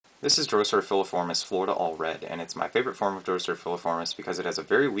This is Drosera filiformis, Florida all red, and it's my favorite form of Drosera filiformis because it has a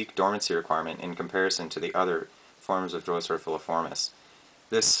very weak dormancy requirement in comparison to the other forms of Drosera filiformis.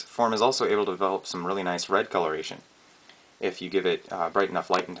 This form is also able to develop some really nice red coloration if you give it bright enough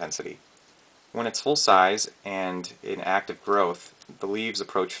light intensity. When it's full size and in active growth, the leaves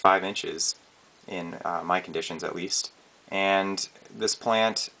approach 5 inches in my conditions at least, and this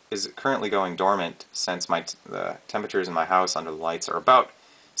plant is currently going dormant since the temperatures in my house under the lights are about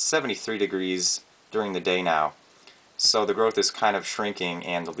 73 degrees during the day now. So the growth is kind of shrinking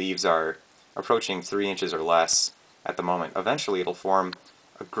and the leaves are approaching 3 inches or less at the moment. Eventually it'll form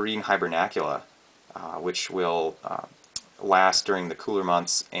a green hibernacula, which will last during the cooler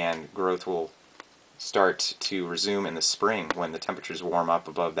months, and growth will start to resume in the spring when the temperatures warm up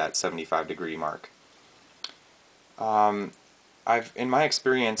above that 75-degree mark. In my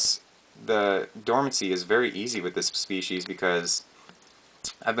experience, the dormancy is very easy with this species because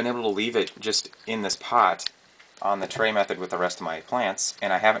I've been able to leave it just in this pot on the tray method with the rest of my plants,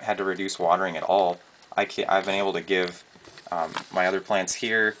 and I haven't had to reduce watering at all. I've been able to give my other plants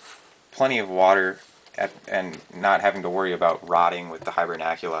here plenty of water and not having to worry about rotting with the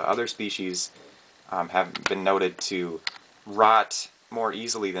hibernacula. Other species have been noted to rot more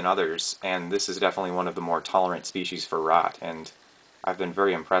easily than others, and this is definitely one of the more tolerant species for rot, and I've been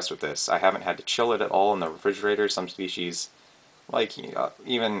very impressed with this. I haven't had to chill it at all in the refrigerator. Some species, like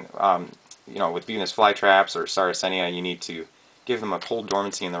even with Venus flytraps or Sarracenia, you need to give them a cold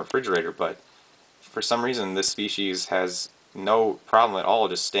dormancy in the refrigerator, but for some reason this species has no problem at all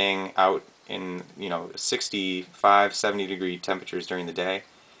just staying out in 65, 70 degree temperatures during the day,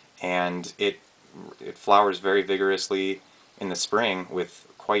 and it flowers very vigorously in the spring with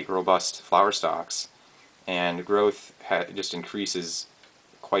quite robust flower stalks, and growth just increases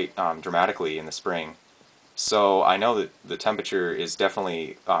quite dramatically in the spring. So I know that the temperature is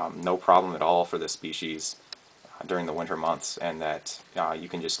definitely no problem at all for this species during the winter months, and that you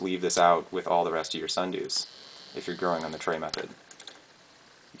can just leave this out with all the rest of your sundews if you're growing on the tray method.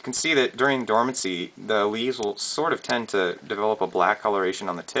 You can see that during dormancy the leaves will sort of tend to develop a black coloration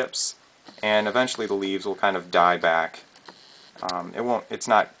on the tips, and eventually the leaves will kind of die back. It's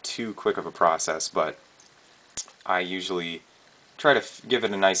not too quick of a process, but I usually try to give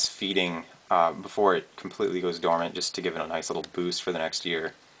it a nice feeding before it completely goes dormant, just to give it a nice little boost for the next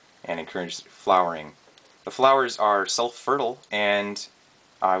year and encourage flowering. The flowers are self-fertile, and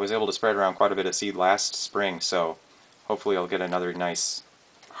I was able to spread around quite a bit of seed last spring, so hopefully I'll get another nice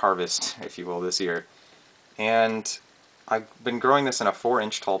harvest, if you will, this year. And I've been growing this in a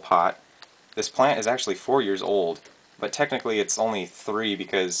 4-inch tall pot. This plant is actually 4 years old, but technically it's only 3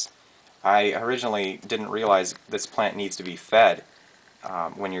 because I originally didn't realize this plant needs to be fed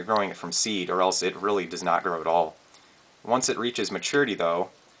when you're growing it from seed, or else it really does not grow at all. Once it reaches maturity, though,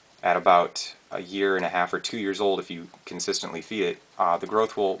 at about a year and a half or 2 years old, if you consistently feed it, the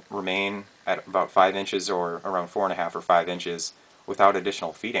growth will remain at about 5 inches or around 4.5 or 5 inches without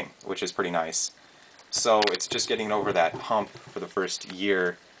additional feeding, which is pretty nice. So it's just getting over that hump for the first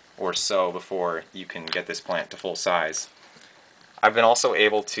year or so before you can get this plant to full size. I've been also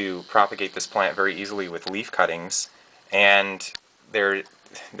able to propagate this plant very easily with leaf cuttings, and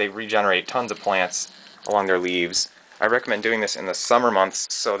they regenerate tons of plants along their leaves. I recommend doing this in the summer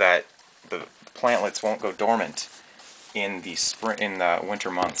months so that the plantlets won't go dormant in the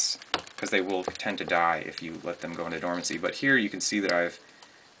winter months, because they will tend to die if you let them go into dormancy. But here you can see that I've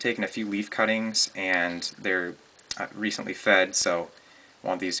taken a few leaf cuttings, and they're recently fed, so I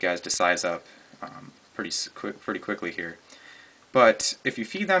want these guys to size up pretty quickly here. But if you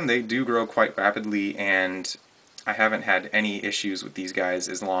feed them, they do grow quite rapidly, and I haven't had any issues with these guys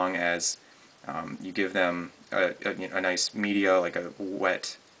as long as you give them a nice media, like a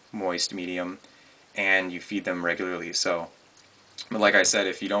wet, moist medium, and you feed them regularly. So, but like I said,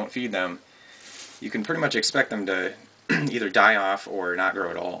 if you don't feed them, you can pretty much expect them to either die off or not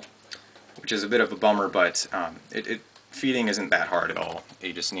grow at all, which is a bit of a bummer, but feeding isn't that hard at all.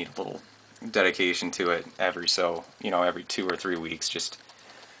 You just need a little dedication to it every 2 or 3 weeks. Just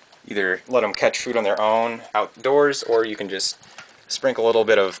either let them catch food on their own outdoors, or you can just sprinkle a little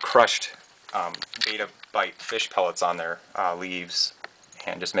bit of crushed beta bite fish pellets on their leaves,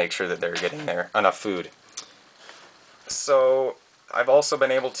 and just make sure that they're getting enough food. So I've also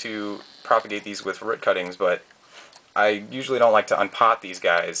been able to propagate these with root cuttings, but I usually don't like to unpot these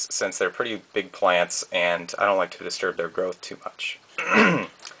guys since they're pretty big plants, and I don't like to disturb their growth too much.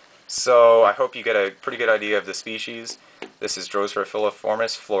 So I hope you get a pretty good idea of the species. This is Drosera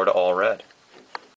filiformis, Florida all red.